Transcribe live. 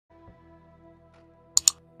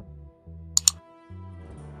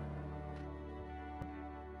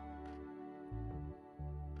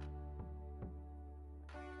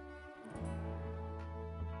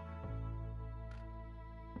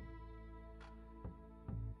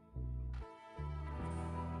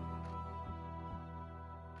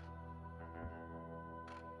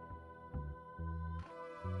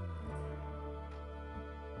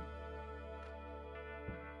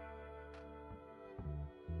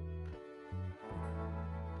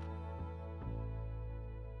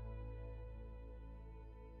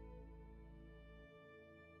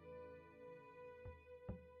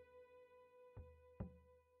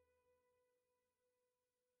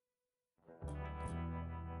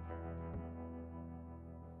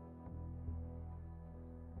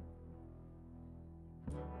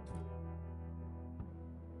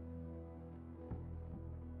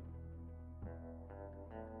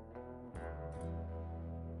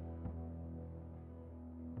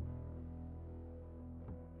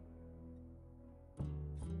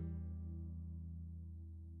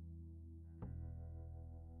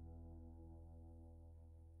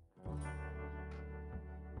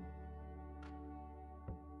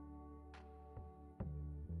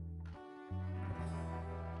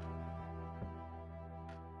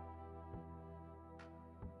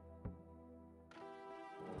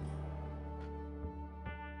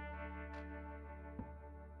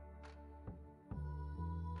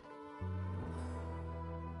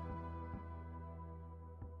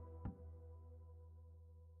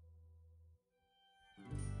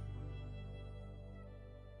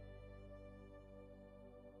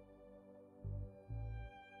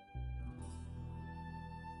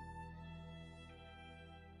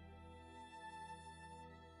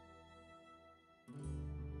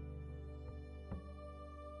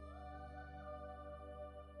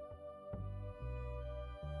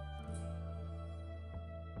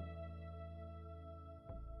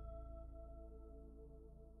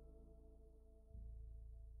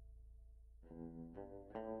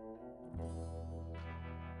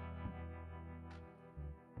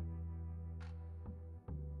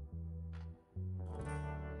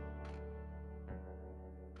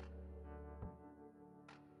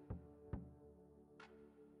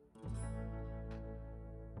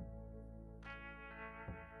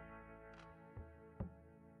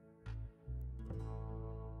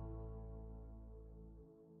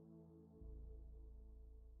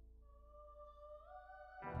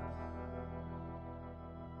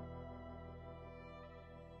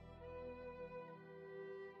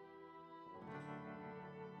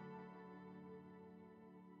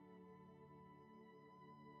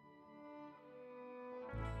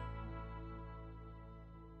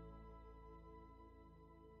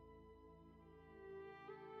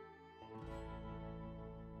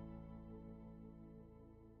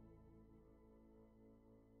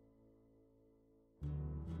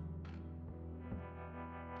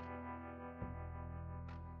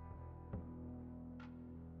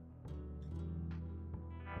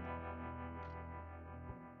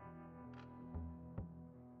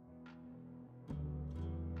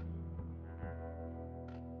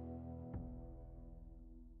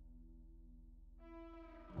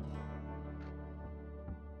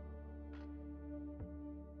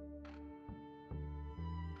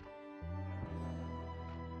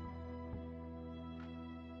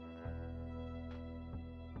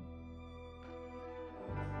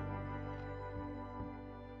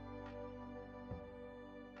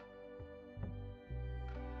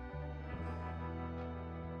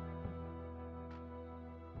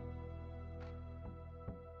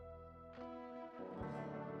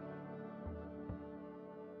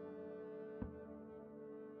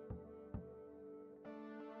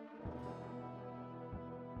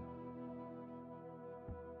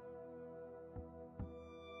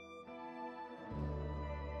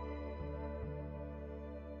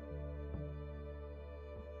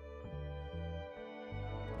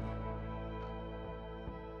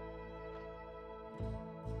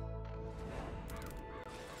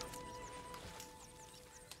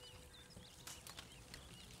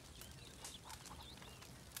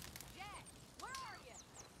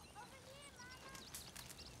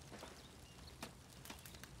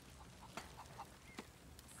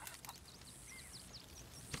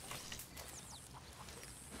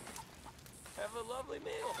have a lovely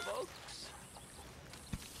meal, folks.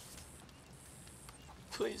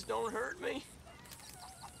 Please don't hurt me.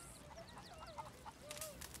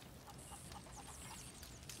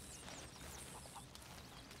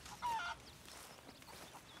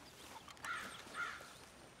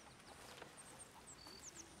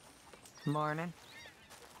 Morning.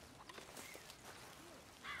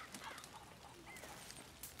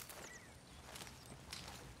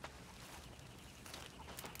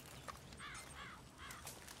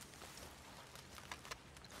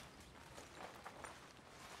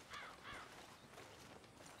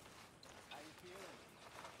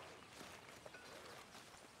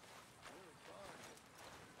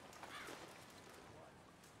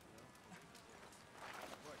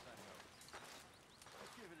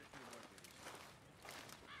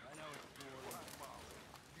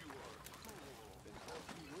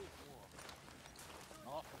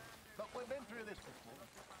 We've been through this before.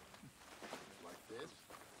 Like this?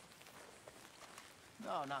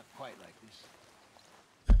 No, not quite like this.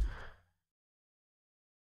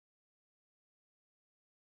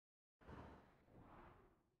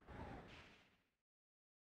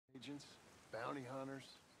 Agents, bounty hunters,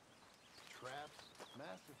 traps,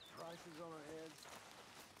 massive prices on our heads.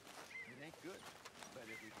 It ain't good, but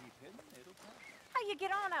if we keep hidden, it'll pass. How you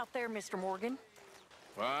get on out there, Mr. Morgan?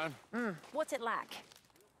 Fine. What's it like?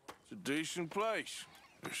 It's a decent place.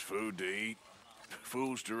 There's food to eat,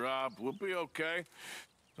 fools to rob. We'll be okay,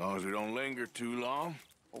 as long as we don't linger too long.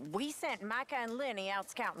 We sent Micah and Lenny out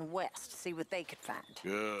scouting west to see what they could find.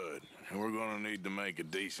 Good. And we're gonna need to make a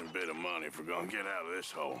decent bit of money if we're gonna get out of this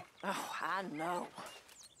hole. Oh, I know.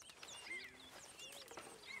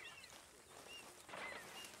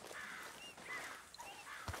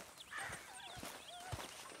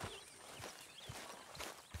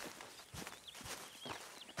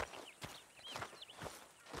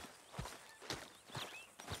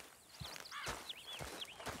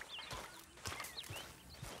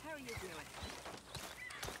 How are you doing?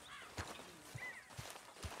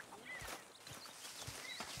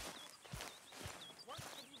 What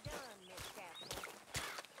have you done, Miss Catherine?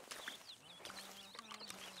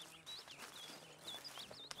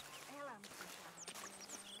 Hello, Mr. Shaw.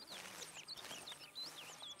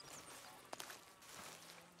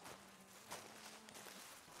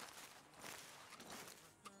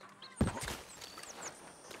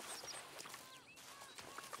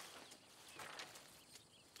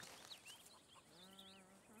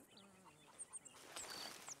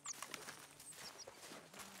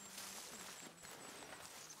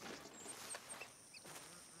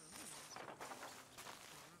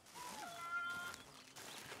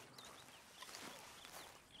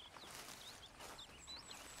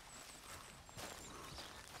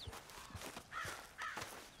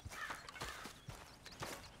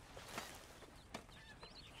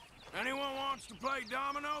 Anyone wants to play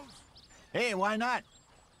dominoes? Hey, why not?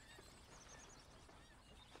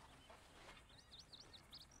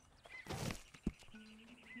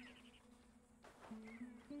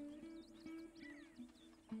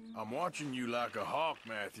 I'm watching you like a hawk,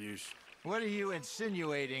 Matthews. What are you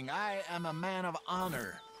insinuating? I am a man of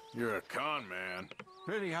honor. You're a con man.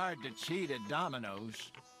 Pretty hard to cheat at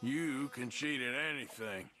dominoes. You can cheat at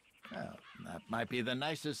anything. Well, that might be the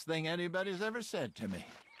nicest thing anybody's ever said to me.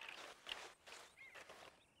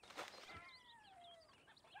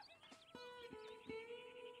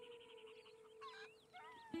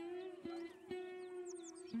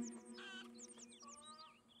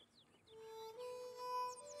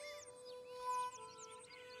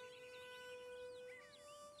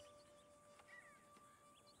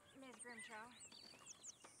 Miss Grimshaw.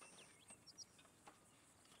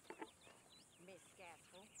 Miss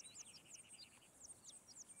Gaskell.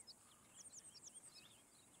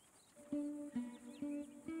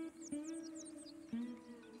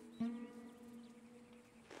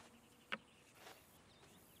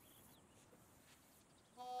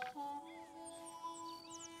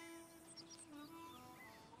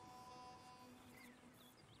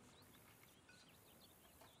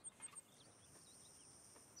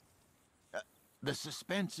 The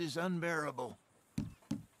suspense is unbearable.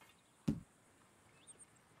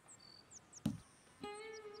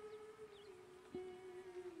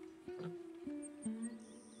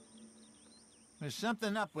 There's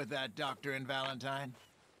something up with that, Doctor and Valentine.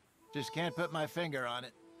 Just can't put my finger on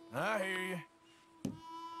it. I hear you.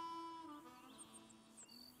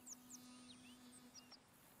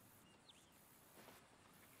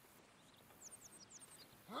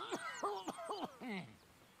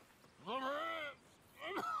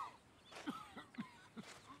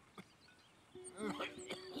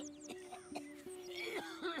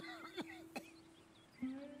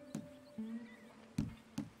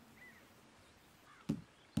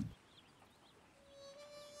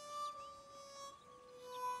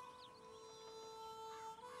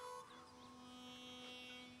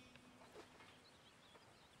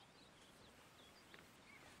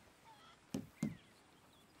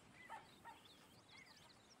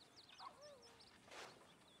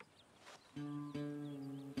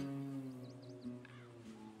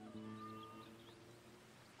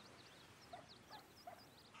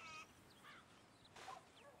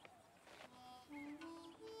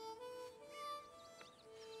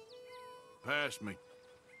 past me.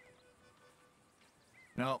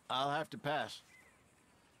 No, I'll have to pass.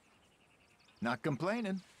 Not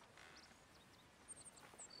complaining.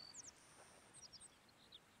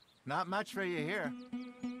 Not much for you here.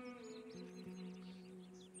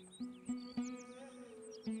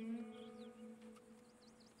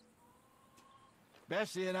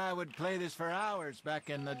 Bessie and I would play this for hours back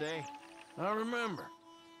in the day. I remember.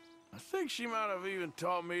 I think she might have even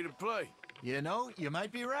taught me to play. You know, you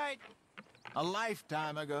might be right. A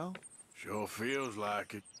lifetime ago. Sure feels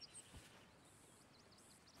like it.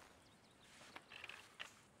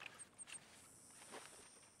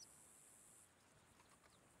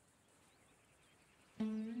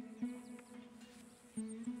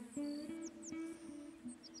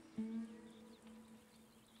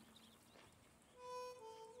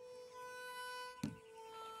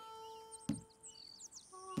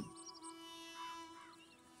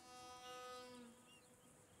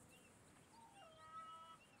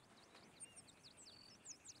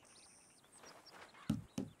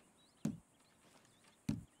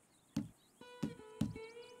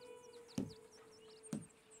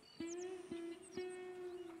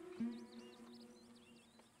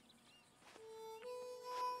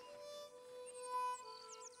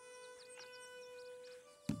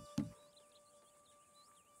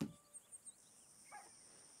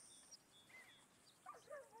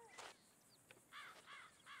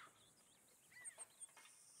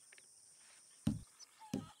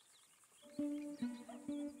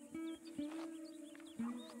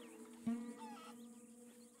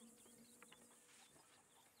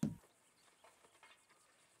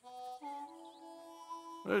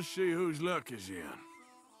 Let's see whose luck is in.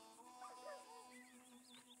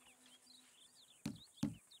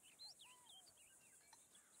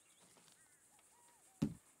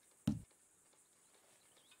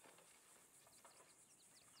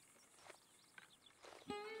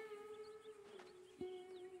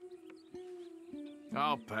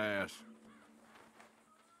 I'll pass.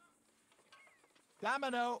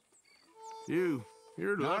 Domino. You're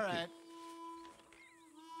lucky. All right.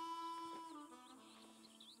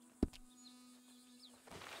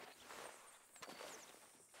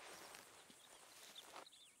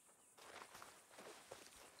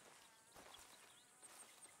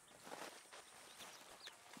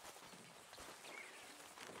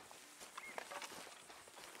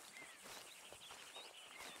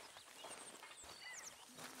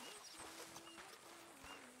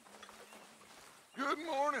 Good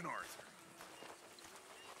morning, Arthur.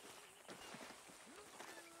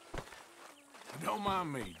 Don't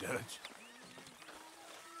mind me, Dutch.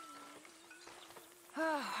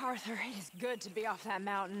 Oh, Arthur, it is good to be off that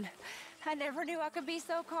mountain. I never knew I could be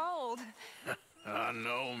so cold. I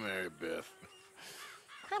know, Mary Beth.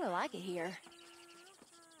 Kind of like it here.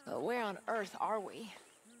 But where on earth are we?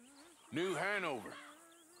 New Hanover.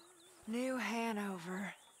 New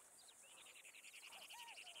Hanover.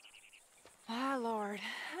 My lord.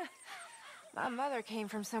 My mother came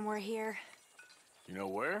from somewhere here. You know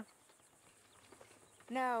where?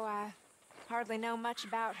 No, I hardly know much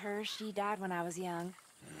about her. She died when I was young.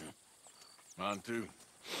 Mine too.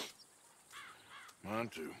 Mine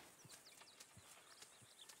too.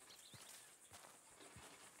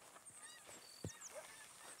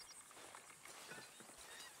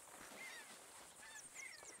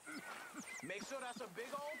 Make sure that's a big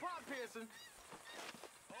old pot piercing.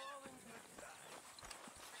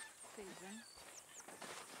 Susan.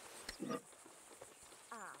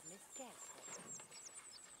 Ah, Miss Gaskell.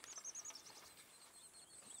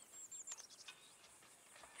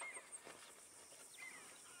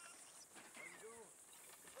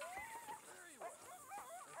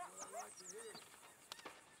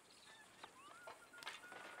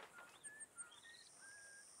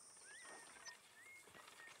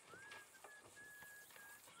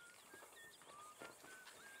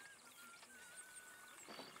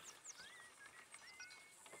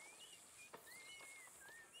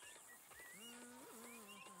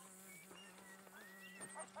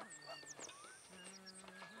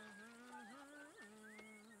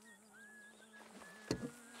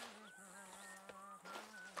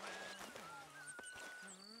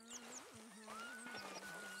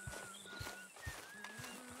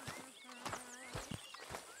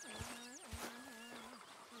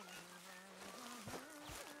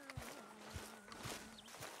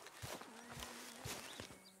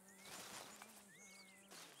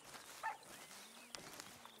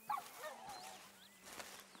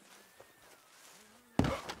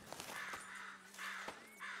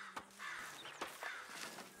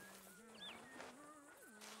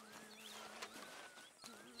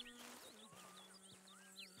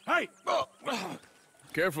 Hey!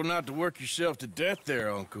 Careful not to work yourself to death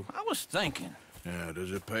there, Uncle. I was thinking. Yeah,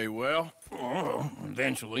 does it pay well? Oh,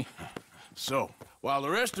 eventually. So, while the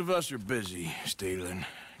rest of us are busy stealing,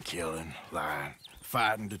 killing, lying,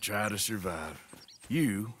 fighting to try to survive,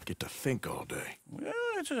 you get to think all day. Well,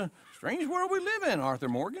 it's a strange world we live in, Arthur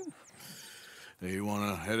Morgan. Do you want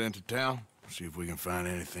to head into town? See if we can find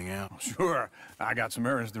anything out? Sure, I got some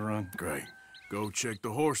errands to run. Great. Go check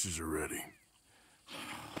the horses are ready.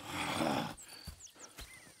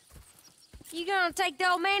 You gonna take the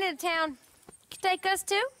old man into town? Take us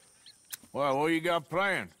too? Well, what you got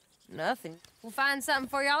planned? Nothing. We'll find something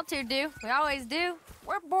for y'all to do. We always do.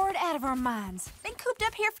 We're bored out of our minds. Been cooped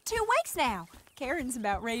up here for 2 weeks now. Karen's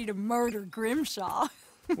about ready to murder Grimshaw.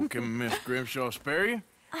 Well, can Miss Grimshaw spare you?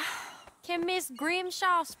 Can Miss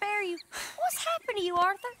Grimshaw spare you? What's happened to you,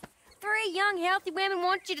 Arthur? 3 young, healthy women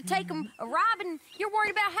want you to take them a robbing. You're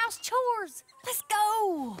worried about house chores. Let's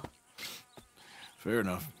go! Fair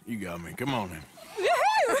enough. You got me. Come on then.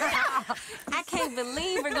 I can't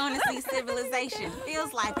believe we're going to see civilization.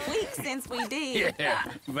 Feels like weeks since we did. Yeah,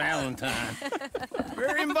 Valentine.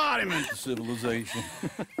 Very embodiment of civilization.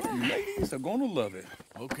 You ladies are gonna love it.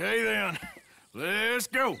 Okay then. Let's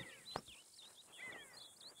go.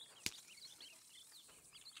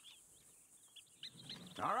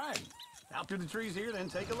 All right. Out through the trees here, then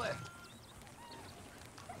take a left.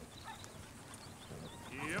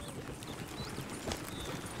 Yep.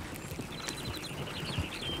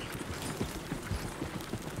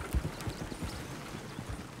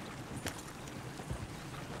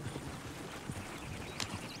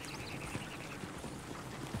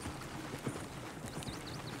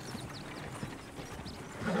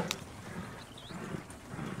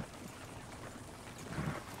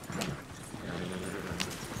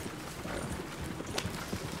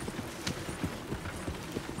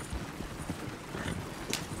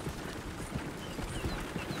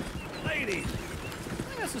 Ladies,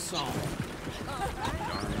 sing us a song.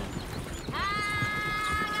 I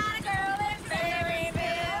got a girl in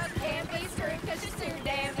Berryville. Can't be screwed 'cause she's too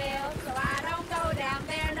damn ill. So I don't go down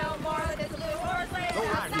there no more. There's a blue horse laying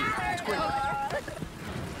outside her door.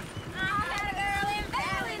 I had a girl in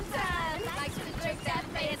Valentine. Likes to drink that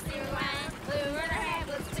fancy wine. Blue in her hair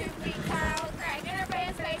was 2 feet tall. Crack in her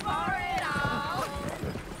pants, paid for it all.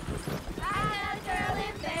 I had a girl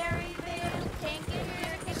in Berryville. Can't get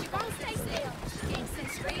her 'cause she won't stay still. She kicks and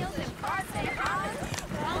squeals and farts and hollers.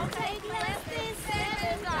 Won't take less than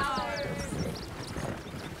 $7.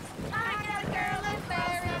 I got a girl in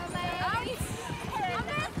Berryville. I'm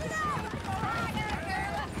messing up. I got a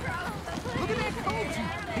girl across the place. Look at that coach.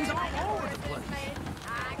 He's all over the place. I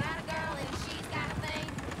got a girl and she's got a thing.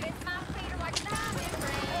 It's my Peter like a diamond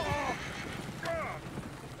ring.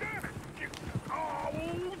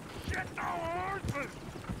 Oh, shit, no horses!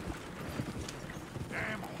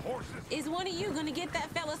 Damn horses! Is one of you going to get that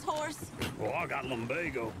fella's horse? Oh, I got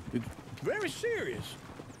lumbago. It's very serious.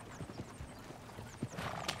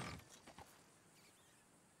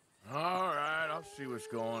 All right, I'll see what's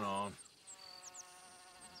going on.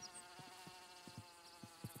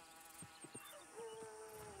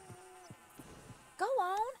 Go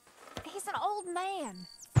on. He's an old man.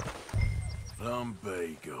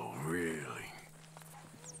 Lumbago, really?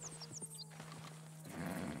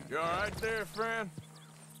 You all right there, friend?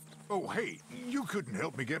 Oh, hey, you couldn't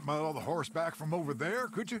help me get my other horse back from over there,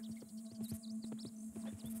 could you?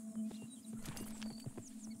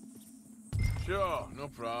 Sure, no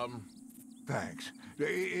problem. Thanks.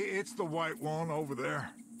 It's the white one over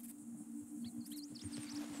there.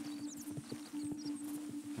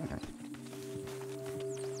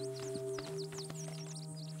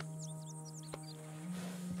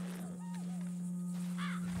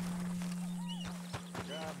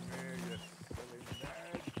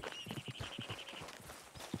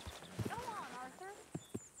 Go on, Arthur.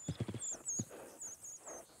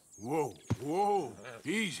 Whoa, whoa,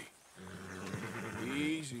 easy.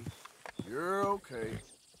 Easy. You're okay.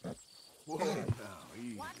 Whoa, now,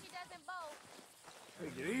 easy. Watch he doesn't bolt.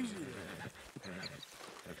 Take it easy there.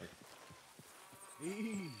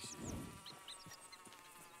 Easy.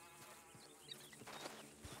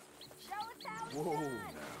 Show us how it's Whoa,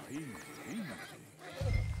 done. now, easy, easy.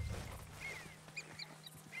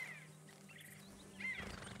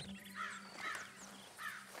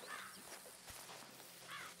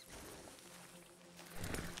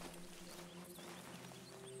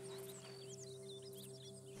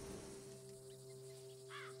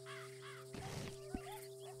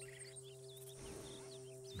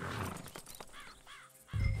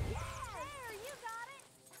 There, you got it.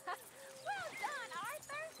 Well done,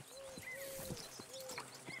 Arthur.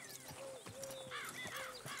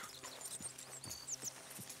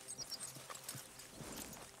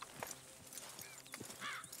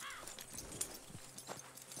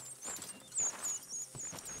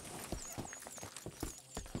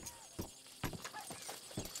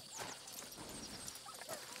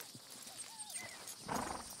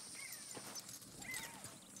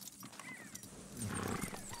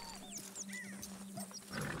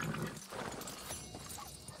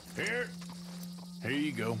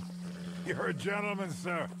 you go. You're a gentleman,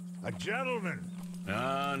 sir. A gentleman.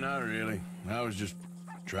 No, not really. I was just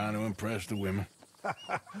trying to impress the women.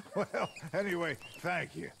 Well, anyway,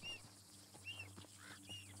 thank you.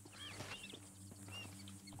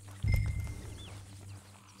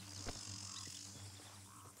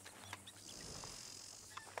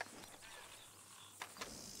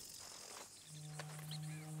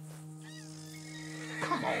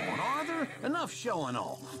 Come on, Arthur. Enough showing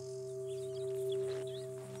off.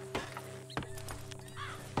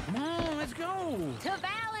 Come on, let's go. To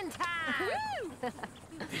Valentine!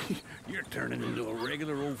 You're turning into a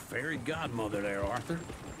regular old fairy godmother there, Arthur.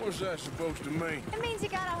 What's that supposed to mean? It means you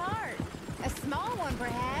got a heart. A small one,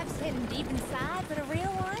 perhaps, hidden deep inside, but a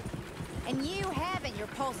real one. And you haven't, you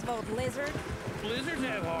repulsive old lizard. Blizzards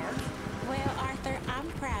have hearts. Well, Arthur,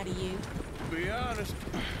 I'm proud of you. To be honest,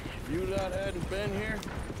 if you lot hadn't been here,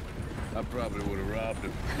 I probably would have robbed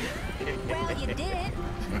him. Well, you did.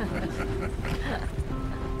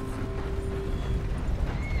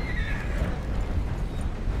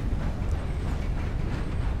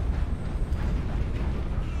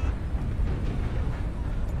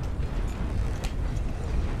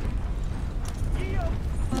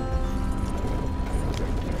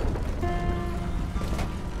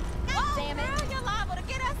 Damn it. Girl, you're liable to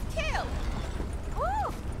get us killed.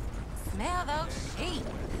 Whew. Smell those sheep.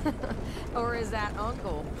 Or is that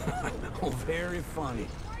Uncle? Oh, very funny.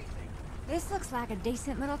 This looks like a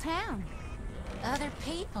decent little town. Other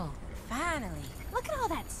people, finally. Look at all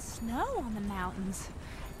that snow on the mountains.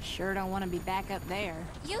 Sure don't want to be back up there.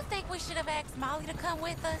 You think we should have asked Molly to come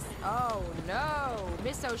with us? Oh, no.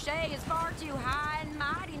 Miss O'Shea is far too high and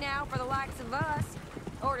mighty now for the likes of us.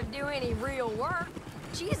 Or to do any real work.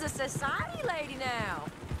 She's a society lady now.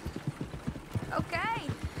 Okay.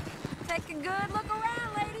 Take a good look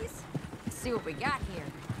around, ladies. See what we got here.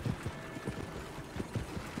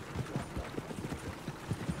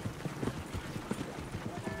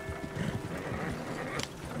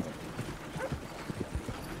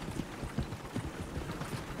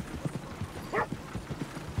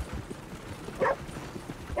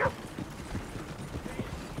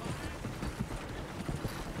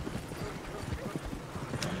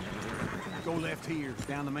 Go left here,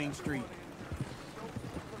 down the main street.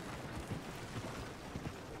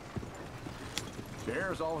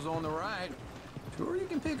 Sheriff's office on the right. Sure you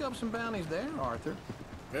can pick up some bounties there, Arthur.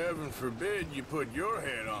 Heaven forbid you put your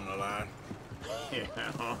head on the line. Yeah,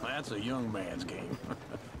 well, that's a young man's game.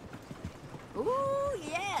 Ooh,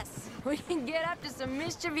 yes. We can get up to some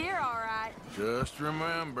mischief here, all right. Just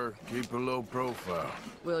remember, keep a low profile.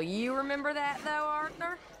 Will you remember that, though,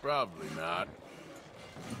 Arthur? Probably not.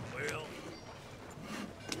 Well,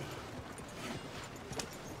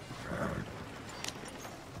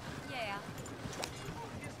 Yeah.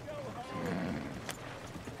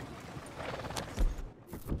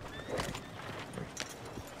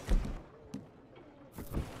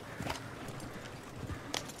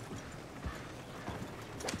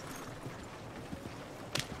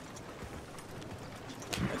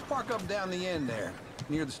 Let's park up down the end there,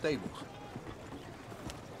 near the stables.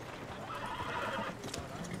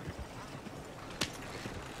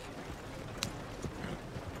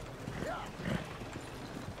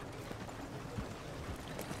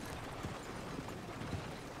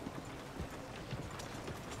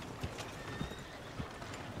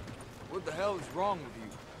 What the hell is wrong with you?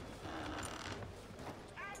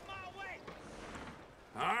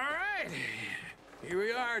 all right. Here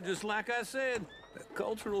we are, just like I said. The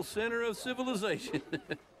cultural center of civilization.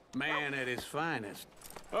 Man at his finest.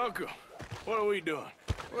 Uncle, what are we doing?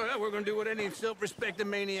 Well, we're gonna do what any self-respecting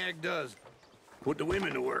maniac does. Put the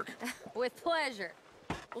women to work. With pleasure.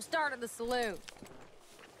 We'll start at the saloon.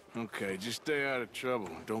 Okay, just stay out of trouble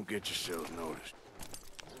and don't get yourselves noticed.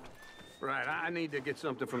 Right, I need to get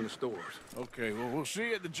something from the stores. Okay, well, we'll see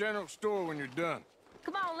you at the general store when you're done.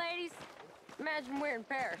 Come on, ladies. Imagine we're in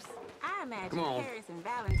Paris. I imagine Come on. Paris and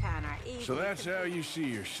Valentine are easy. So that's how you see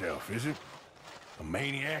yourself, is it? A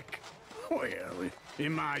maniac? Well,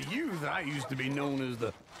 in my youth, I used to be known as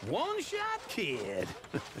the one-shot kid.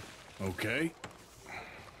 Okay.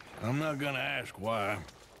 I'm not gonna ask why.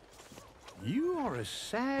 You are a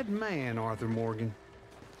sad man, Arthur Morgan.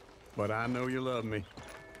 But I know you love me.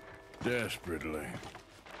 Desperately.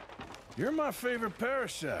 You're my favorite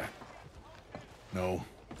parasite. No.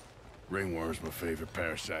 Ringworm's my favorite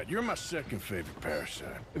parasite. You're my second favorite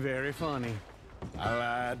parasite. Very funny. I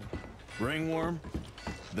lied. Ringworm,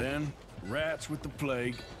 then rats with the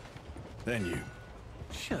plague, then you.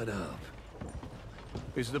 Shut up.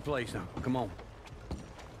 This is the place now. Come on.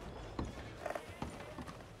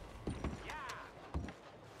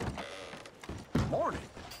 Morning.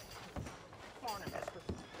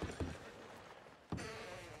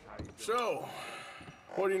 So,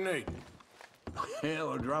 what do you need?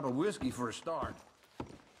 Hell, a drop of whiskey for a start.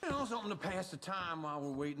 You know, something to pass the time while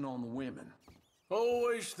we're waiting on the women.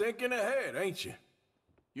 Always thinking ahead, ain't you?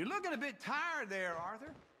 You're looking a bit tired there,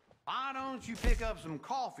 Arthur. Why don't you pick up some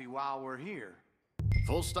coffee while we're here?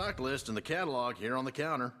 Full stock list in the catalog here on the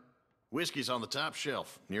counter. Whiskey's on the top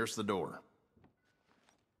shelf, nearest the door.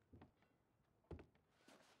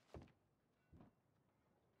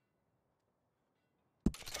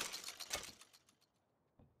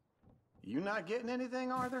 You not getting anything,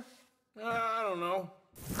 Arthur? I don't know.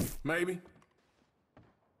 Maybe.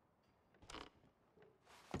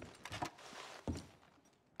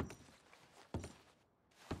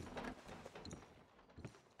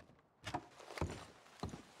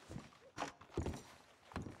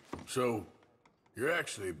 So, you're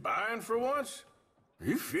actually buying for once? Are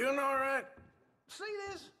you feeling all right? See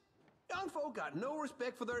this? Young folk got no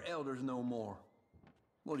respect for their elders no more.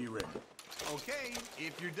 What do you reckon? Okay,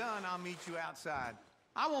 if you're done, I'll meet you outside.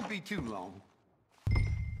 I won't be too long.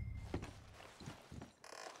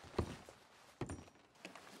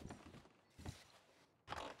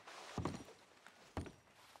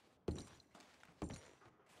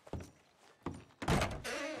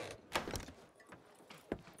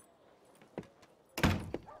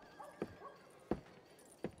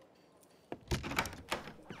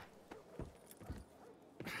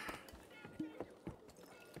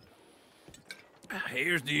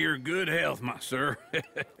 Here's to your good health, my sir.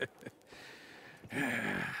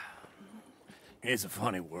 It's a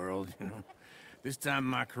funny world, you know. This time in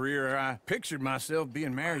my career, I pictured myself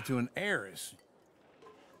being married to an heiress.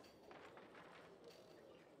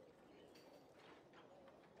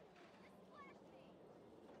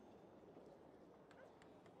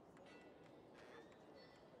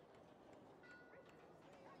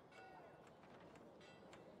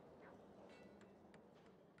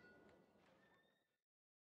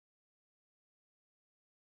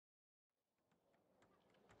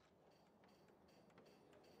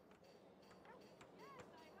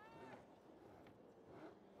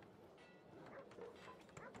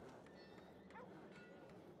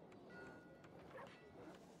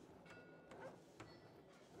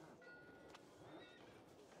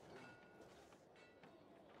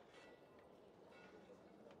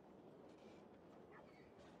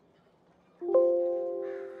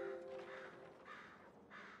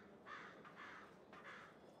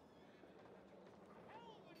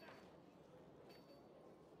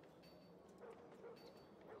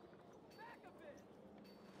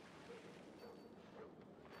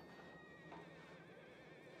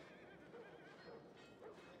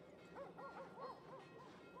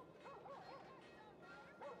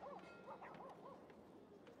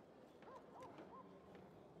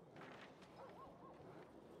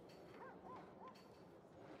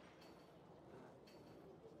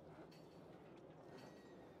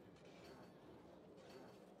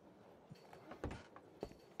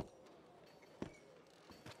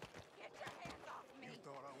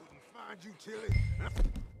 Find you, Tilly.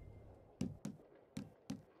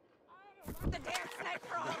 The damn snake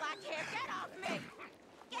for all I care. Get off me!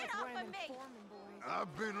 Get off of me!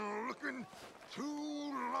 I've been looking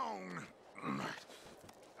too long.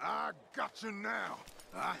 I got you now.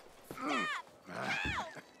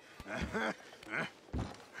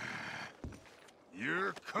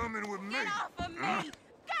 You're coming with me. Get off of me!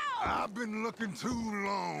 Go! I've been looking too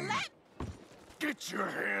long. Get your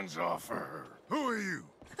hands off of her. Who are you?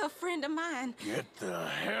 A friend of mine. Get the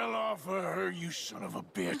hell off of her, you son of a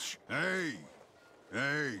bitch. Hey,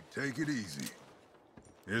 take it easy.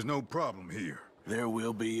 There's no problem here. There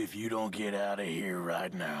will be if you don't get out of here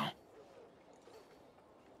right now.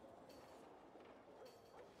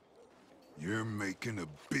 You're making a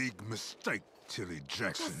big mistake, Tilly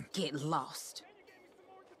Jackson. Just get lost.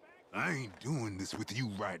 I ain't doing this with you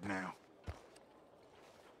right now.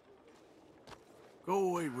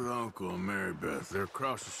 Go wait with Uncle and Mary Beth. They're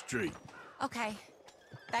across the street. Okay.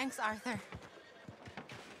 Thanks, Arthur.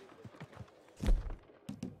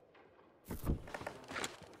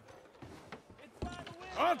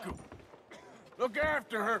 Uncle! Look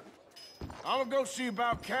after her. I'm gonna go see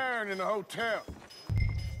about Karen in the hotel.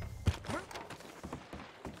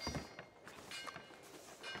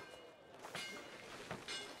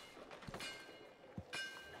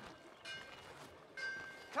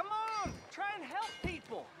 Come on, try and help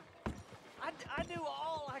people. I do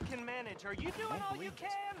all I can manage. Are you doing all you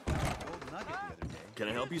can? Can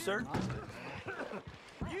I help you, sir?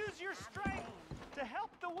 Use your strength to help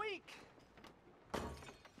the weak.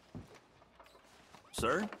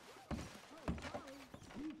 Sir?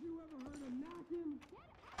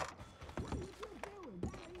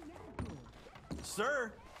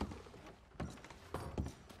 sir.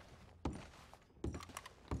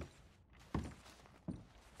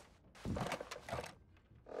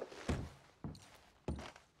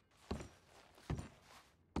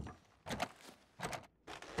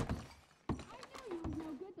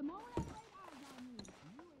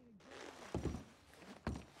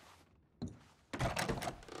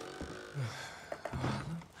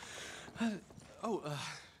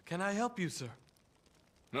 Can I help you, sir?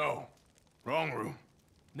 No. Wrong room.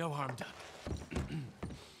 No harm done.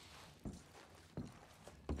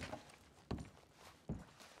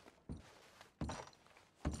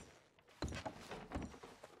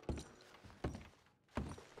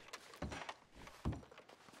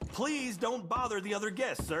 Please don't bother the other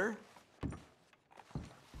guests, sir.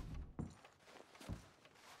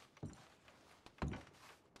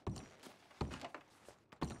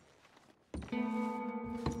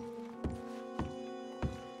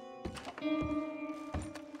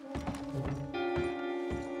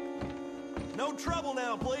 No trouble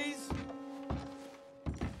now, please.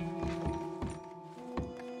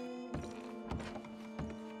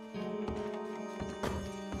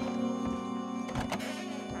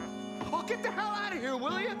 Oh, get the hell out of here,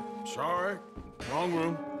 will you? Sorry. Wrong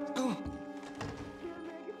room.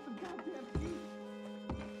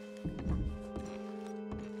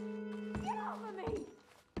 Get off of me!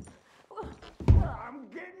 I'm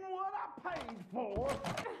getting what I paid for.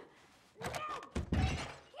 No!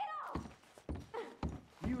 Get off!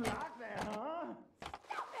 You like that, huh?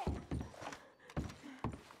 Stop it!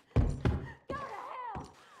 Go to hell!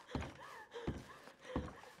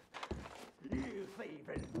 You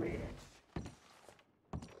thieving bitch.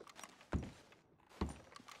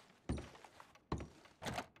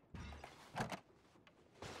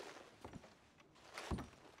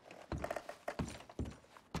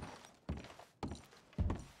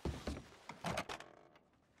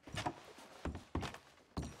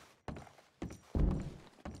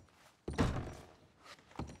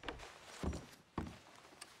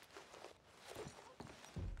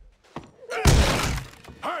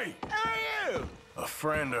 Hey! Who are you? A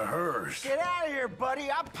friend of hers. Get out of here,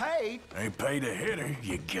 buddy. I paid. Ain't paid to hit her,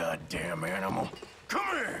 you goddamn animal.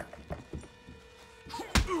 Come here!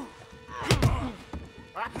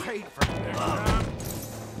 I paid for that.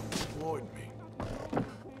 Avoid me.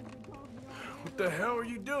 What the hell are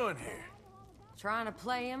you doing here? Trying to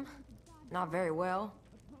play him. Not very well.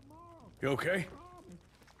 You okay?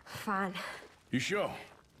 Fine. You sure?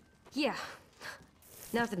 Yeah.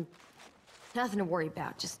 Nothing to worry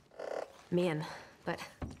about. Just men. But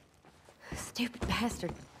stupid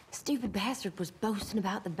bastard was boasting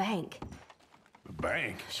about the bank. The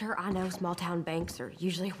bank? Sure, I know small town banks are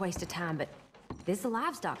usually a waste of time, but this is a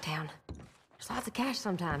livestock town. There's lots of cash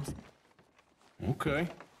sometimes. Okay.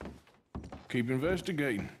 Keep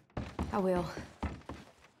investigating. I will.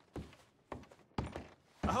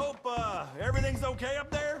 I hope, everything's okay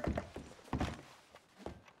up there?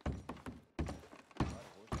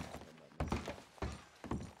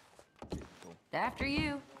 After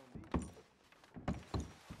you.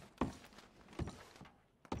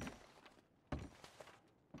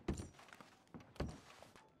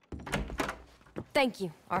 Thank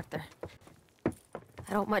you, Arthur. I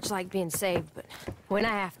don't much like being saved, but when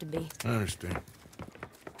I have to be. I understand.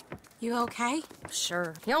 You okay?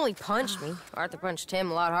 Sure. He only punched me. Arthur punched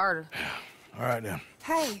him a lot harder. All right, then.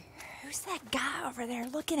 Hey, who's that guy over there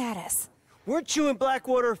looking at us? Weren't you in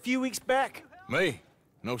Blackwater a few weeks back? Me?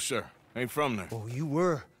 No, sir. Ain't from there. Oh, you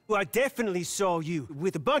were. Well, I definitely saw you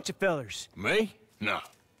with a bunch of fellers. Me? No.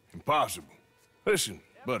 Impossible. Listen,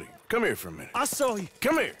 buddy, come here for a minute. I saw you.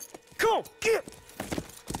 Come here. Come on, get!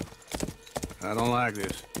 I don't like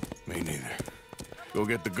this. Me neither. Go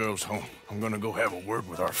get the girls home. I'm gonna go have a word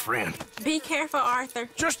with our friend. Be careful, Arthur.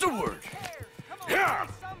 Just a word. Yeah!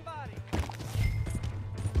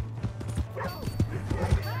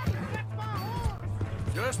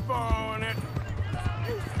 Just borrowing it.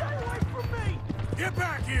 You stay away from me! Get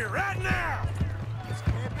back here right now! This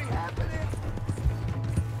can't be happening.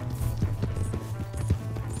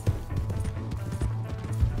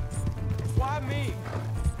 Why me?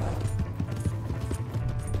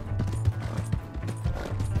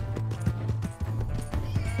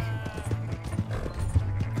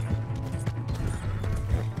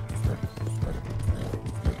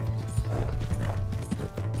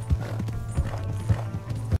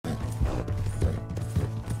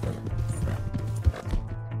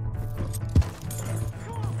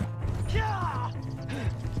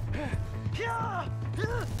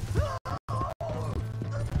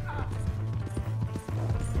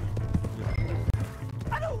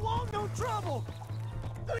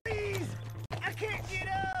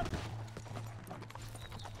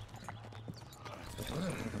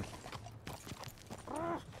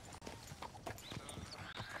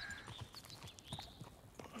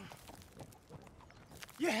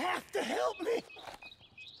 You have to help me!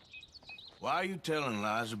 Why are you telling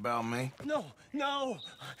lies about me? No, no.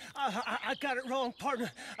 I got it wrong,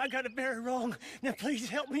 partner. I got it very wrong. Now please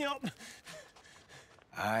help me up.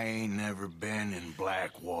 I ain't never been in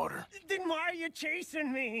Blackwater. Then why are you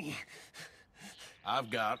chasing me?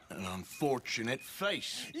 I've got an unfortunate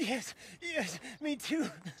face. Yes, yes, me too.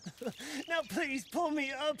 Now please pull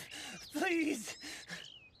me up. Please.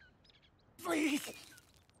 Please.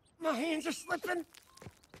 My hands are slipping.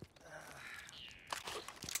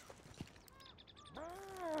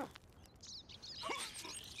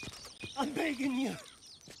 I'm begging you.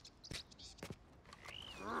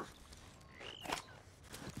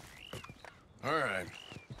 All right,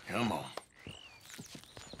 come on.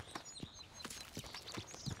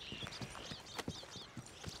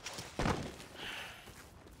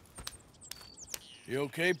 You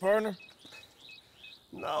okay, partner?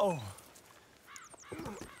 No.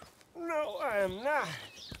 No, I am not.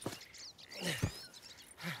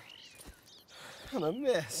 I'm a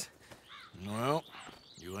mess. Well,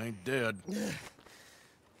 you ain't dead.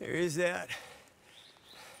 There is that.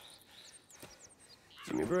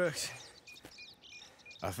 Jimmy Brooks.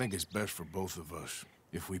 I think it's best for both of us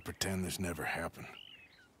if we pretend this never happened.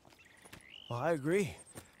 Well, I agree.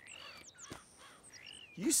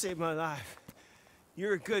 You saved my life.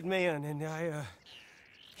 You're a good man, and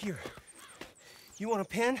here. You want a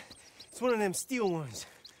pen? It's one of them steel ones.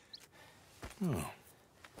 Oh.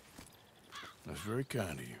 That's very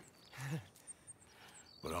kind of you.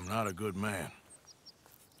 But I'm not a good man,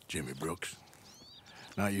 Jimmy Brooks.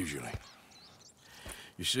 Not usually.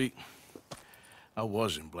 You see, I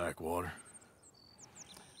was in Blackwater.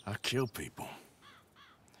 I killed people.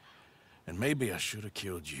 And maybe I should have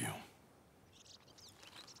killed you.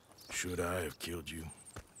 Should I have killed you,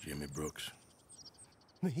 Jimmy Brooks?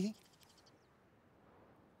 Me?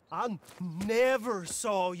 I never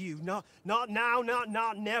saw you. Not now,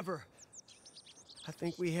 not never. I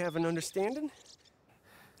think we have an understanding.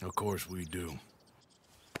 Of course we do.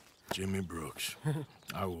 Jimmy Brooks.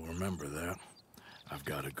 I will remember that. I've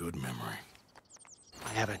got a good memory.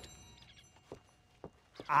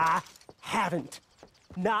 I haven't.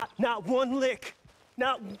 Not one lick.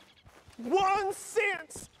 Not 1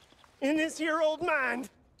 cent in this here old mind.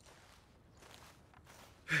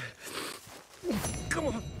 Come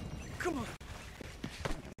on. Come on.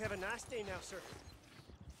 Have a nice day now, sir.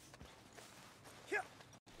 Yeah.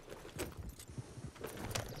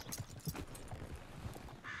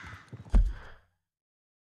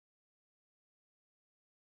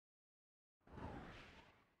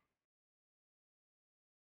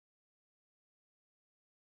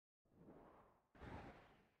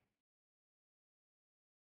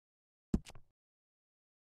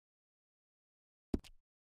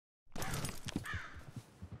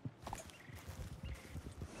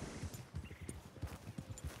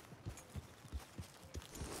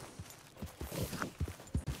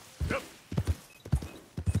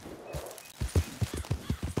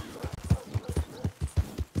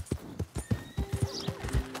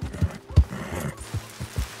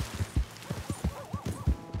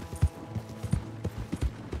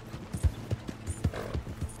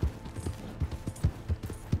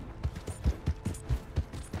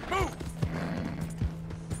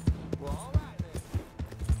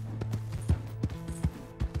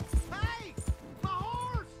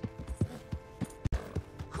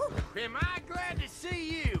 Am I glad to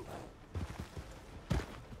see you?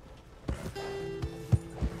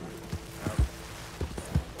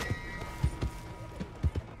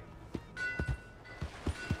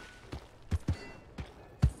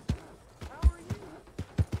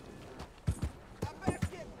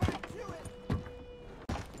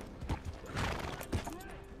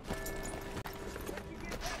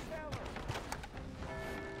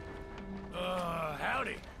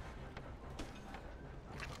 Howdy.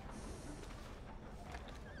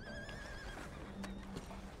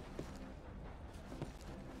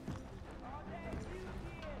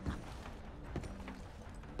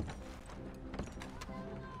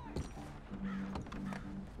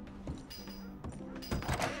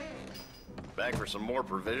 Back for some more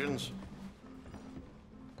provisions?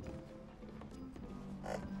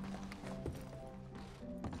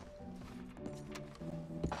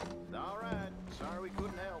 All right. Sorry we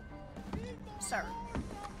couldn't help. Sir.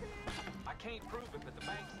 I can't prove it, but the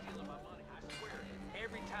bank's stealing my money. I swear.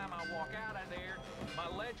 Every time I walk out of there,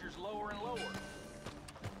 my ledger's lower and lower.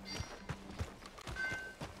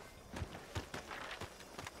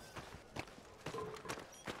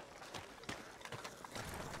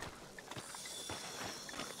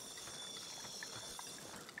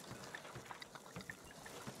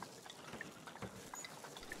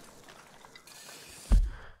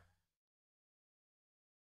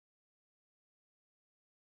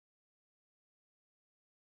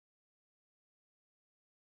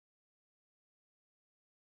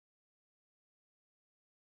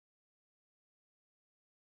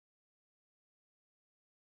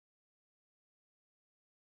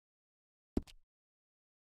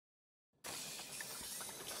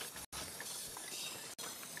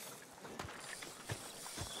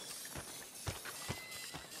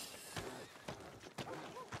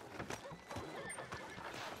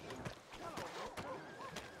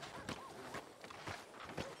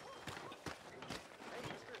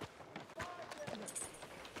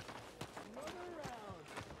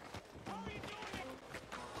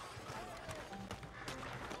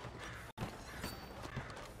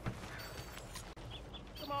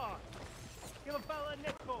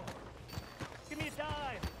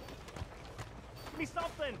 side. Give me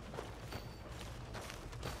something.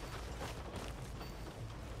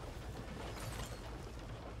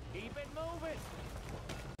 Keep it moving.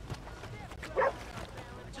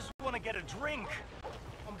 I just want to get a drink.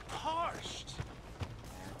 I'm parched.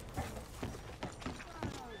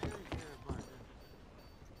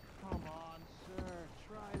 Come on, sir.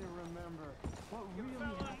 Try to remember what really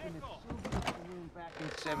happened at Sylvia's Saloon back in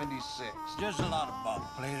 '76. Just a lot of bunk,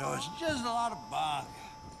 Plato. It's just a lot of bunk.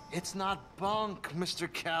 It's not bunk,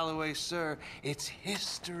 Mr. Calloway, sir. It's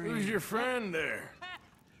history. Who's your friend there?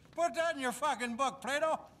 Put that in your fucking book,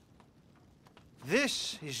 Plato.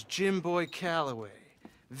 This is Jim Boy Calloway.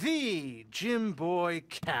 The Jim Boy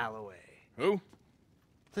Calloway. Who?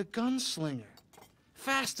 The gunslinger.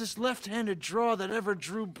 Fastest left-handed draw that ever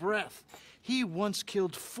drew breath. He once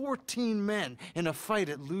killed 14 men in a fight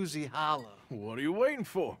at Lucy Hollow. What are you waiting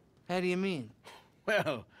for? How do you mean?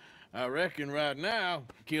 Well, I reckon right now,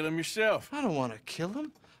 kill him yourself. I don't want to kill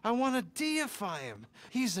him. I want to deify him.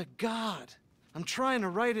 He's a god. I'm trying to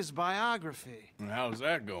write his biography. And how's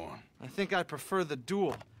that going? I think I prefer the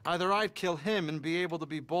duel. Either I'd kill him and be able to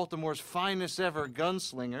be Baltimore's finest ever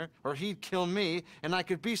gunslinger, or he'd kill me and I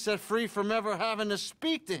could be set free from ever having to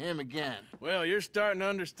speak to him again. Well, you're starting to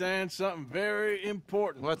understand something very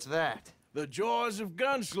important. What's that? The joys of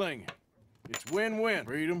gunslinging. It's win-win,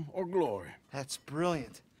 freedom or glory. That's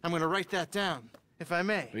brilliant. I'm gonna write that down, if I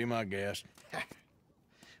may. Be my guest.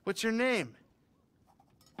 What's your name?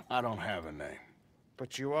 I don't have a name.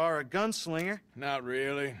 But you are a gunslinger. Not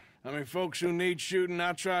really. I mean, folks who need shooting,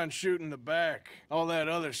 I try and shoot in the back. All that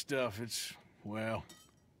other stuff, it's, well,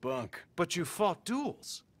 bunk. But you fought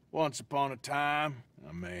duels. Once upon a time,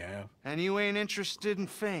 I may have. And you ain't interested in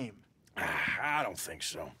fame. I don't think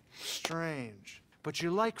so. Strange. But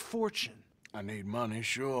you like fortune. I need money,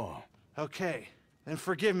 sure. Okay. Then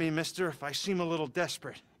forgive me, mister, if I seem a little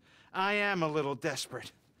desperate. I am a little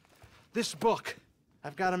desperate. This book,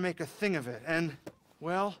 I've got to make a thing of it, and,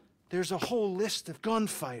 well, there's a whole list of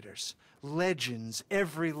gunfighters. Legends,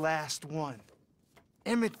 every last one.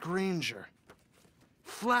 Emmett Granger,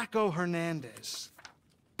 Flaco Hernandez,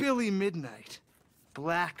 Billy Midnight,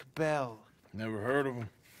 Black Bell. Never heard of them.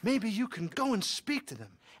 Maybe you can go and speak to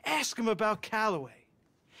them. Ask them about Calloway.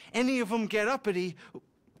 Any of them get uppity,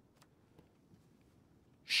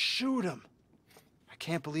 shoot them. I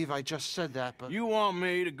can't believe I just said that, but... You want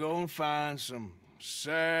me to go and find some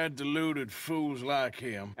sad, deluded fools like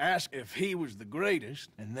him, ask if he was the greatest,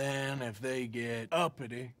 and then if they get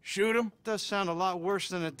uppity, shoot him? Does sound a lot worse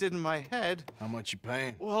than it did in my head. How much you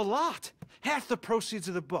paying? Well, a lot. Half the proceeds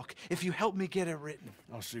of the book, if you help me get it written.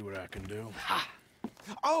 I'll see what I can do. Ha!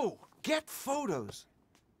 Oh, get photos.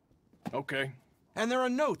 Okay. And there are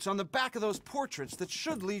notes on the back of those portraits that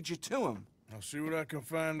should lead you to him. I'll see what I can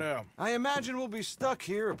find out. I imagine we'll be stuck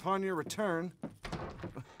here upon your return.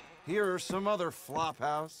 Here or some other flop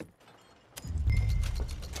house.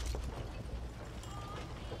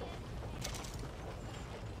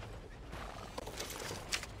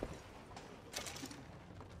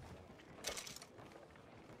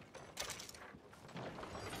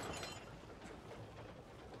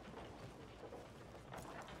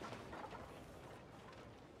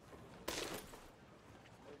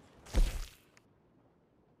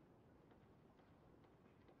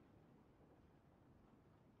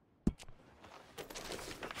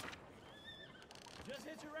 Just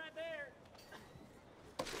hit you right there.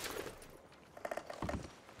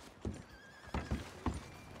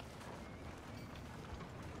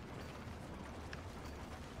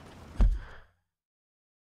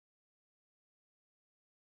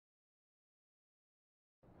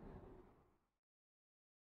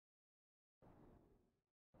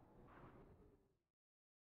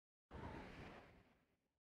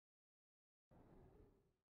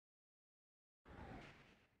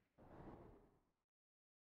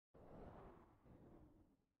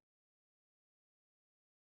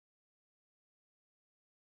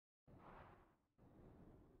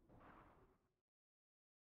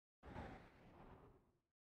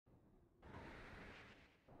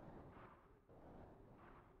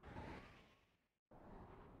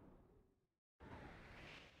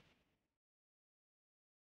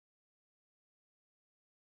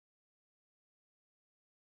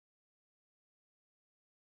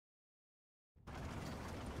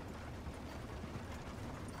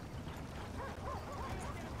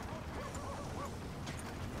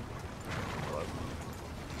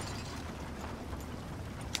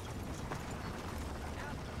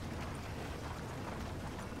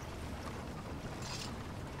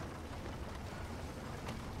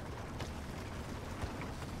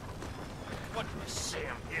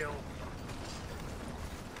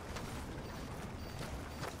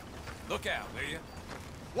 Look out, will you?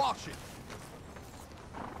 Watch it.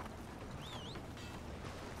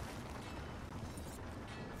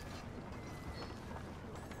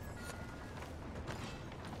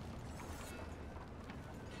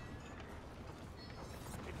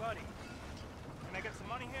 Hey, buddy. Can I get some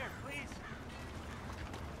money here, please?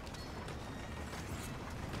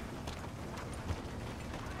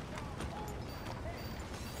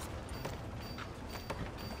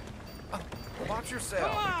 Watch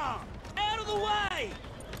yourself. Come on! Out of the way!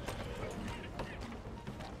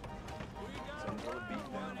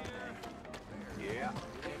 Yeah,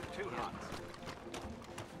 too hot.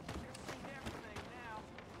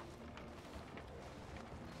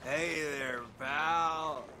 Hey there,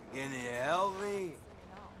 pal. Can you help me?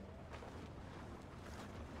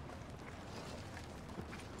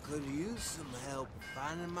 Could use some help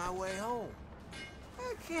finding my way home.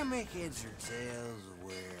 I can't make heads or tails of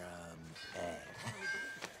where I'm at.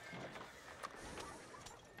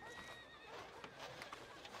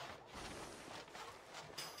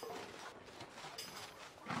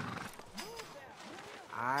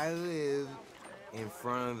 I live in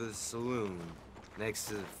front of the saloon next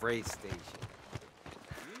to the freight station.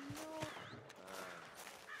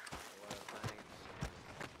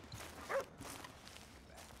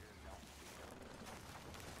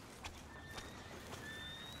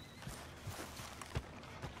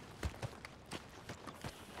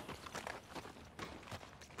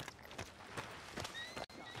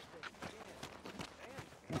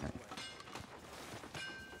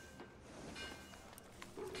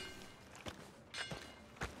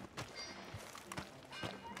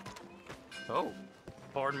 Oh,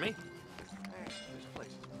 pardon me. This place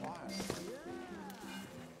is quiet.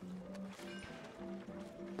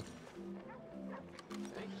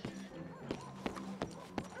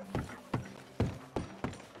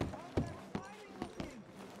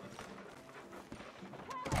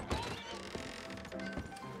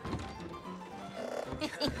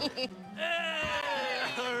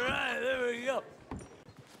 All right, there we go.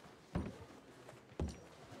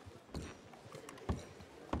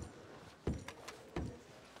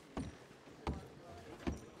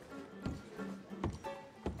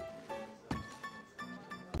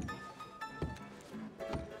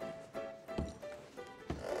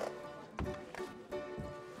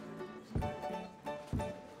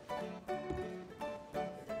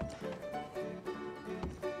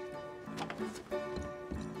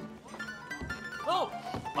 Oh,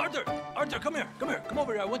 Arthur! Arthur, come here. Come here. Come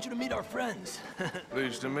over here. I want you to meet our friends.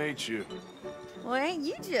 Pleased to meet you. Well, ain't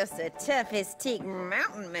you just the toughest teak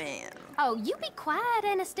mountain man? Oh, you be quiet,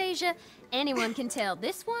 Anastasia. Anyone can tell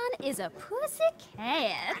this one is a pussy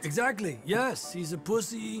cat. Exactly. Yes, he's a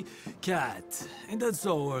pussy cat. Ain't that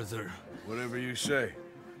so, Arthur? Whatever you say.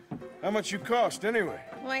 How much you cost, anyway?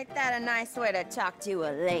 Well, ain't that a nice way to talk to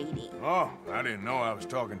a lady? Oh, I didn't know I was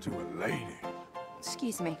talking to a lady.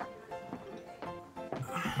 Excuse me.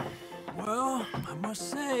 Well, I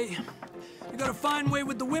must say, you got a fine way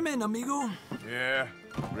with the women, amigo. Yeah,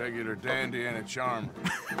 regular dandy and a charmer.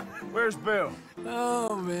 Where's Bill?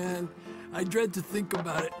 Oh, man. I dread to think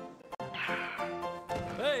about it.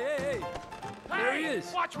 Hey! There he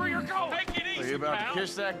is. Watch where you're going! Take it easy, Are you about pal. to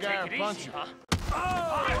kiss that guy or punch him?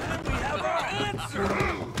 Oh, and then we have our answer!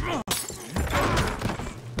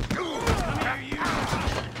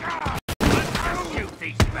 Shoot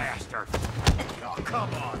these bastards! Oh,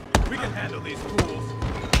 come on. We can handle these fools.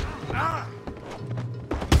 Ah!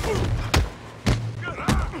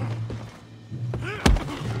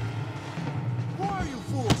 Who are you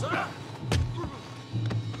fools, huh?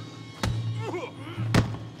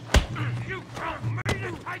 You told me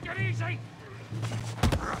to take it easy!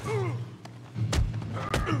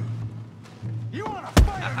 You wanna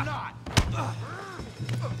fight or not?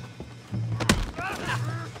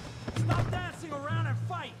 Stop dancing around and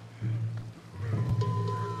fight!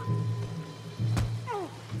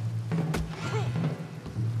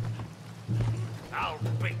 I'll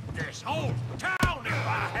beat this whole town if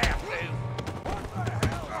I have to! What the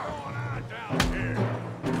hell's going on down here?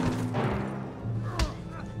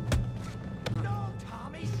 No,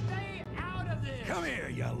 Tommy, stay out of this! Come here,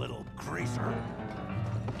 you little greaser!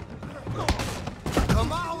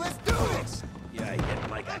 Come on, let's do this! You hit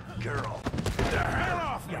like a girl. Get the hell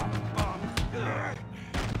off, you bum!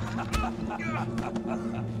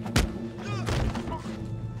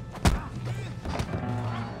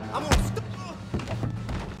 I'm gonna stop.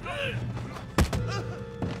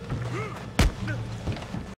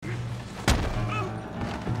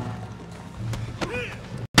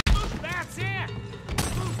 That's it!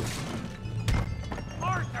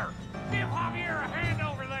 Arthur, give Javier a hand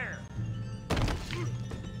over there!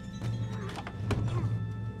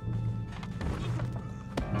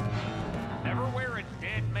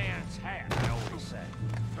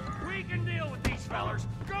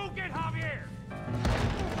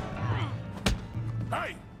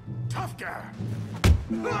 Tough guy.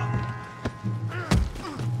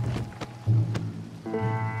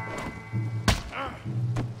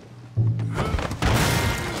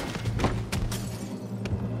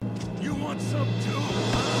 You want some too?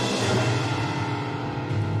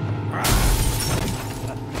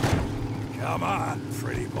 Come on,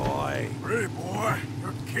 pretty boy. Pretty boy?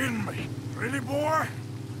 You're kidding me. Pretty boy?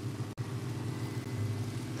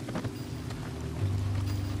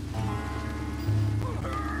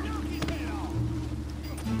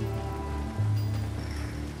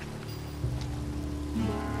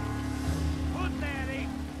 Put that ape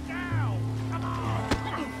down! Come on!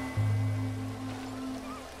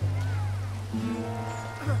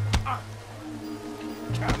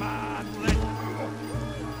 Come on, let go!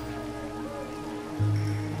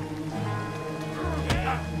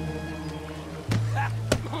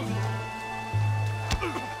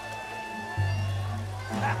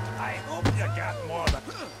 I hope you got more than...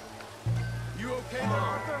 You okay there,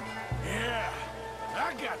 Arthur? Yeah,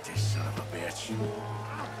 I got this son of a bitch.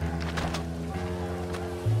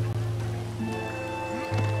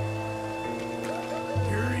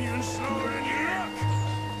 You're even slower than you look.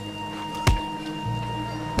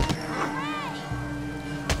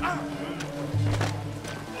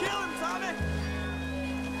 Kill him, Tommy!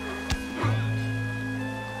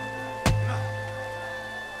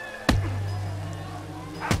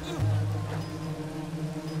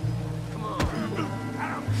 Come on.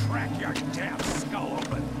 I'll crack your damn skull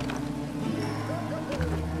open.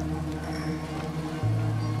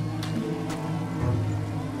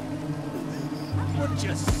 What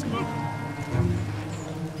you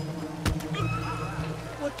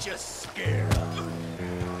What you scared of?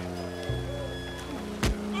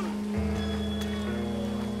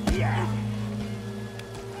 Yeah.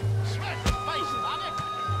 Smack the face, Tommy.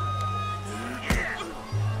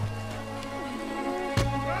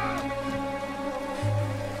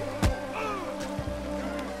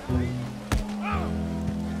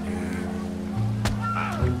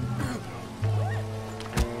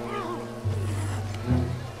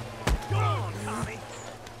 Go on, Tommy.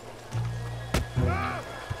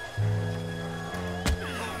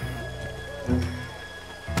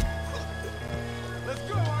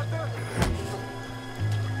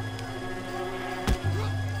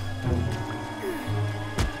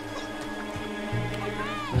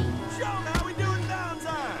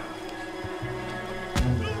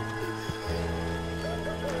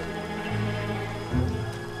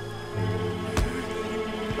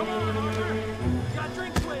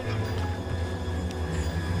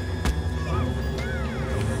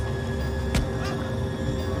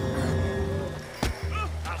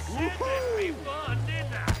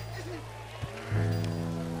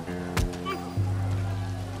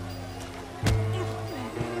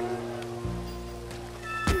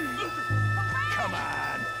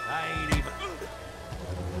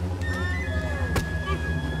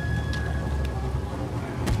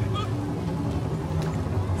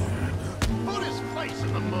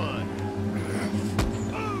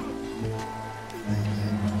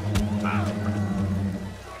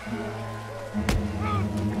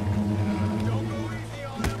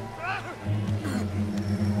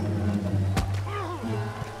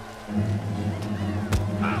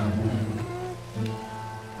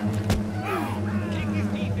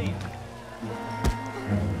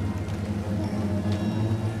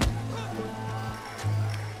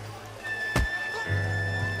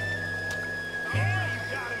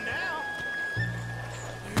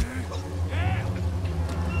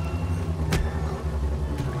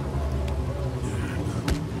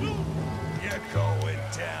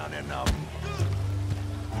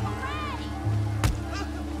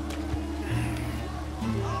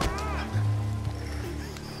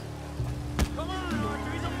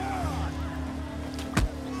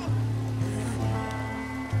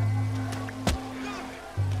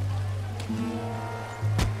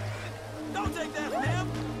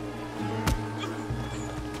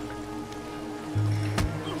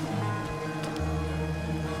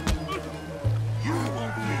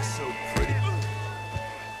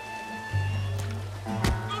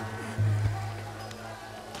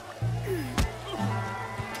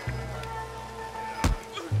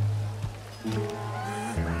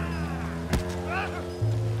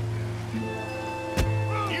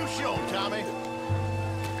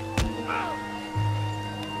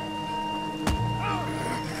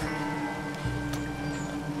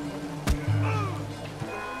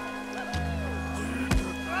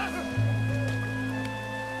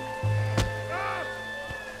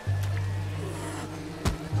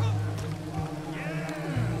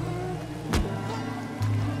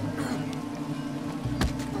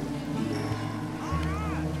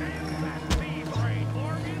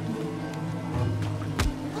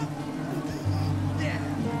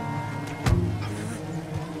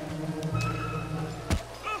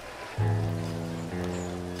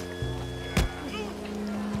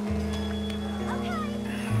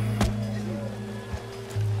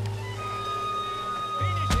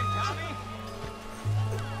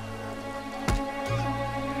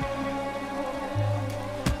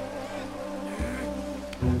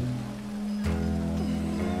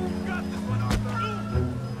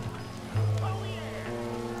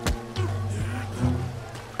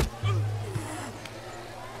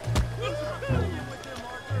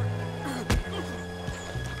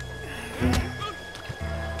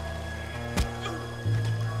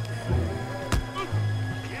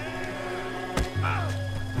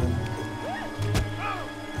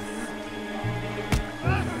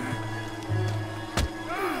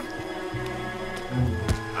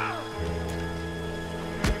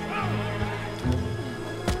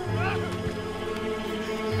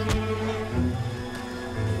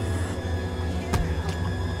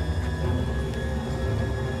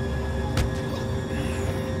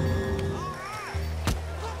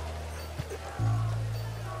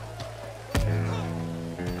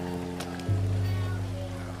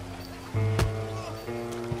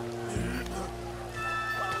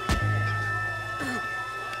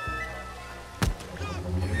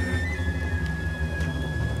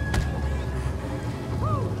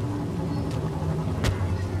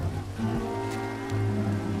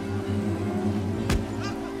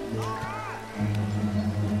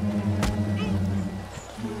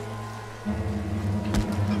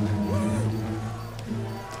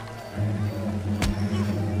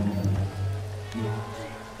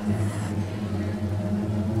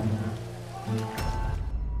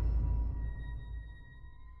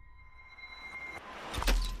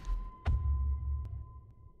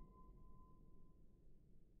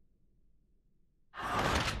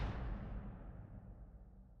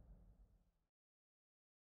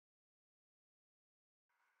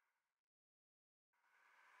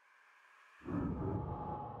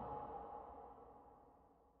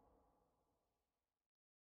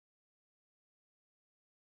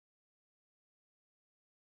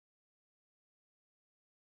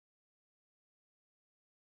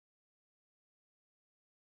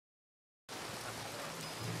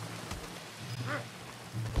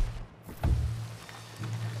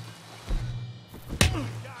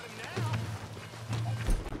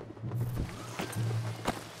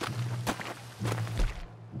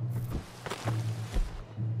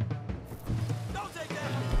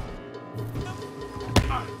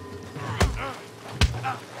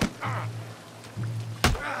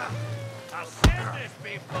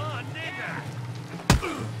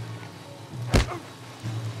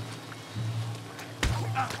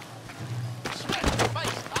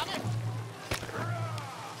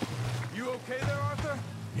 You okay there, Arthur?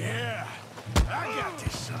 Yeah, I got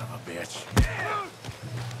this son of a bitch.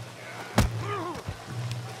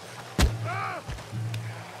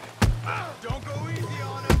 Don't go easy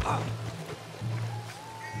on him.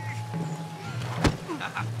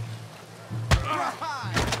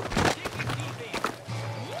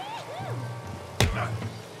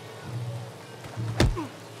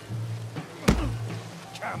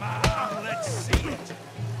 Come on, let's see it.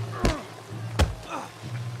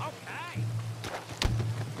 Okay.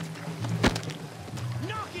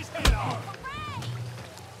 Knock his head off.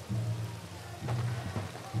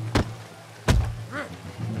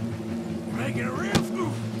 You're making a real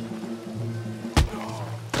fool.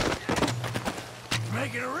 You're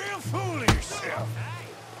making a real fool of yourself.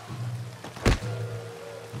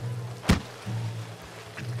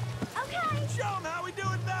 Okay. Show him how we do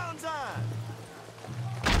it, Valentine.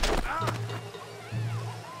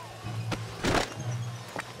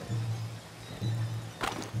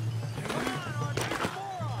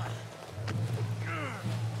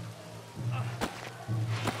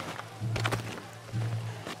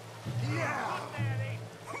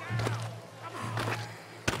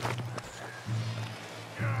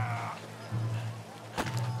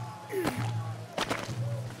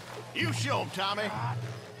 You show him, Tommy.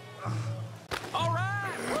 All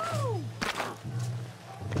right. Woo!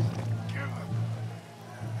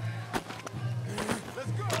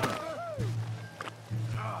 Let's go.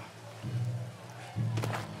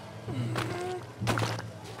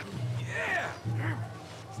 Yeah.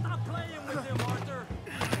 Stop playing with him, Arthur.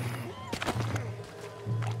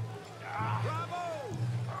 Bravo.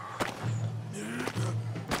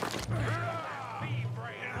 Be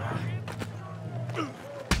brave.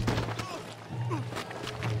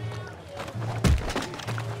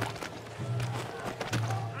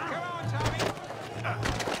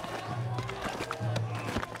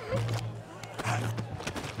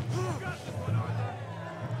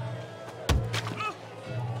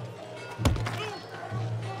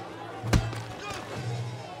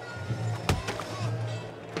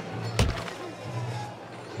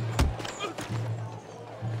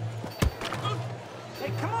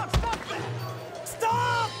 Hey, come on, stop that!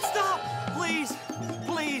 Stop! Stop! Please,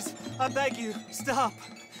 please, I beg you, stop.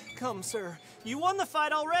 Come, sir. You won the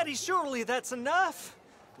fight already. Surely that's enough.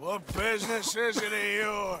 What business is it of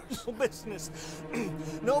yours? No business.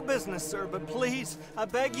 No business, sir, but please, I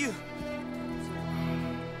beg you.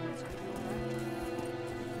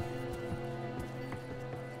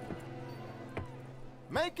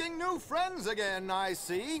 Making new friends again, I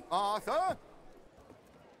see, Arthur.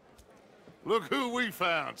 Look who we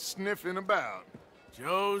found sniffing about.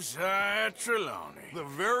 Josiah Trelawney. The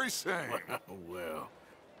very same. Well,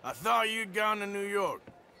 I thought you'd gone to New York.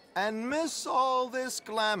 And miss all this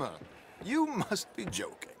glamour. You must be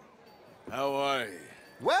joking. How are you?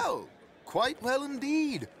 Well, quite well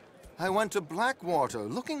indeed. I went to Blackwater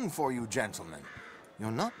looking for you gentlemen. You're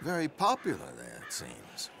not very popular there, it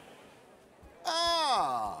seems.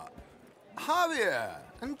 Ah! Javier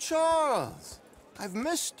and Charles. I've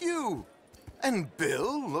missed you. And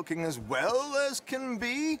Bill looking as well as can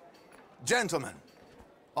be. Gentlemen,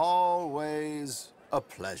 always a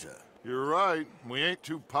pleasure. You're right. We ain't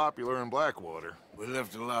too popular in Blackwater. We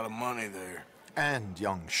left a lot of money there. And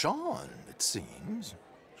young Sean, it seems.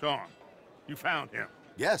 Sean, you found him?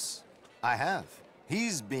 Yes, I have.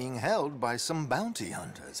 He's being held by some bounty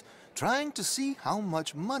hunters, trying to see how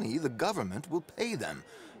much money the government will pay them.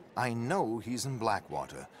 I know he's in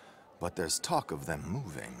Blackwater, but there's talk of them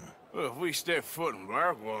moving. Well, if we step foot in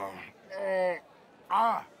Blackwater...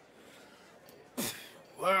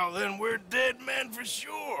 Well, then we're dead men for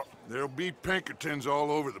sure. There'll be Pinkertons all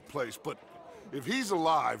over the place, but if he's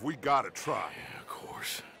alive, we gotta try. Yeah, of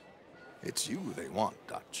course. It's you they want,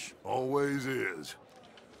 Dutch. Always is.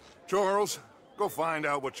 Charles, go find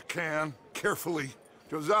out what you can, carefully.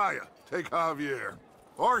 Josiah, take Javier.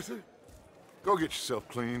 Arthur, go get yourself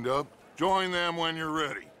cleaned up. Join them when you're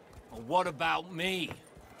ready. Well, what about me?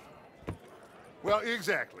 Well,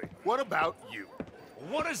 exactly. What about you?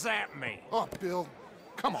 What does that mean? Oh, Bill,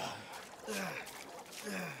 come on.